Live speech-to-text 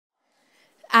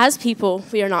As people,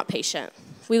 we are not patient.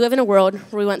 We live in a world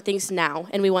where we want things now,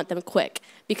 and we want them quick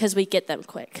because we get them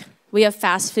quick. We have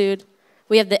fast food.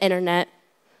 We have the internet.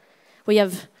 We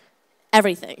have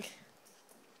everything.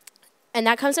 And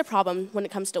that comes a problem when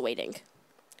it comes to waiting.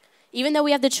 Even though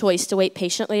we have the choice to wait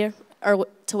patiently or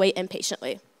to wait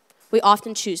impatiently, we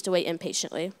often choose to wait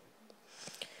impatiently.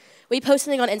 We post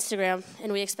something on Instagram,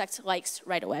 and we expect likes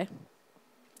right away.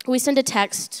 We send a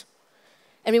text,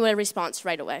 and we want a response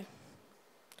right away.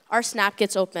 Our Snap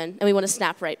gets open, and we want to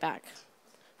snap right back.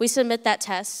 We submit that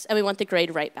test, and we want the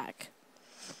grade right back.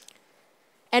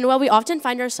 And while we often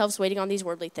find ourselves waiting on these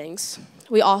worldly things,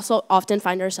 we also often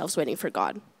find ourselves waiting for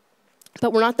God.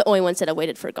 But we're not the only ones that have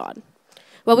waited for God.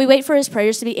 While we wait for his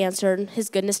prayers to be answered, his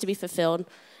goodness to be fulfilled,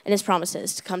 and his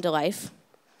promises to come to life,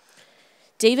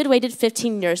 David waited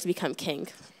 15 years to become king.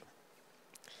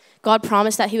 God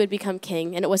promised that he would become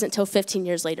king, and it wasn't until 15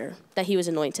 years later that he was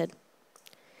anointed.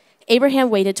 Abraham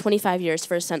waited 25 years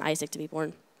for his son Isaac to be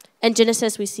born. In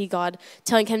Genesis, we see God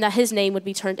telling him that his name would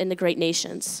be turned into great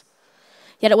nations.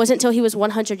 Yet it wasn't until he was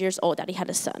 100 years old that he had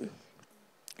a son.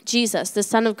 Jesus, the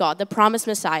Son of God, the promised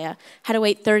Messiah, had to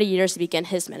wait 30 years to begin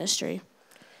his ministry.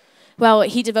 Well,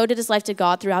 he devoted his life to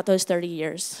God throughout those 30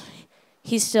 years.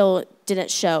 He still didn't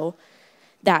show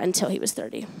that until he was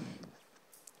 30.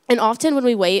 And often when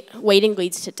we wait, waiting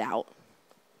leads to doubt.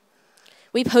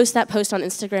 We post that post on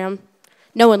Instagram.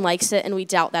 No one likes it, and we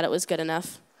doubt that it was good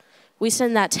enough. We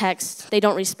send that text, they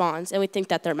don't respond, and we think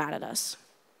that they're mad at us.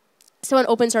 Someone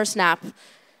opens our Snap,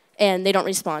 and they don't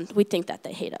respond. We think that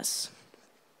they hate us.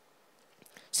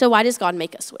 So why does God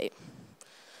make us wait?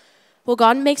 Well,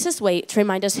 God makes us wait to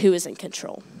remind us who is in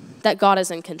control, that God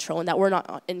is in control, and that we're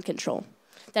not in control,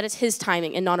 that it's his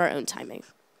timing and not our own timing.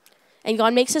 And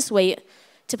God makes us wait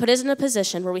to put us in a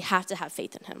position where we have to have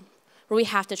faith in him, where we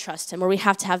have to trust him, where we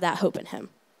have to have that hope in him.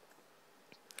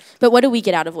 But what do we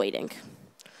get out of waiting?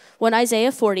 Well, in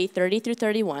Isaiah 40, 30 through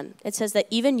 31, it says that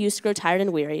even youths grow tired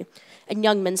and weary, and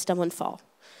young men stumble and fall.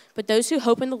 But those who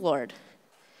hope in the Lord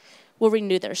will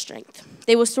renew their strength.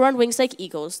 They will soar on wings like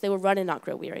eagles. They will run and not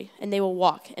grow weary, and they will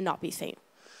walk and not be faint.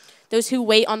 Those who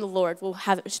wait on the Lord will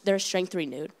have their strength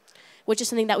renewed, which is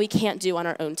something that we can't do on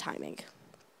our own timing.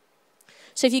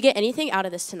 So if you get anything out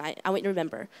of this tonight, I want you to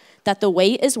remember that the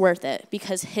wait is worth it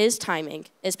because his timing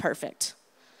is perfect.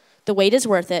 The wait is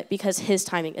worth it because his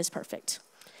timing is perfect.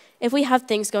 If we have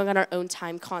things going on our own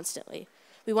time constantly,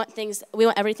 we want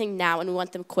everything now and we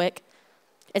want them quick,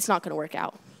 it's not going to work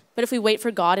out. But if we wait for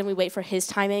God and we wait for his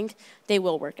timing, they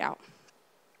will work out.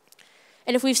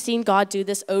 And if we've seen God do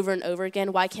this over and over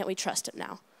again, why can't we trust him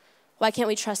now? Why can't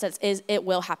we trust that it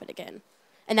will happen again?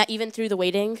 And that even through the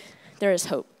waiting, there is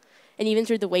hope. And even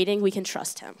through the waiting, we can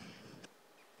trust him.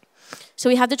 So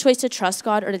we have the choice to trust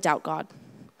God or to doubt God,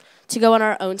 to go on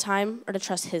our own time or to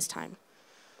trust his time,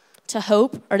 to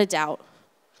hope or to doubt,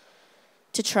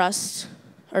 to trust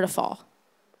or to fall.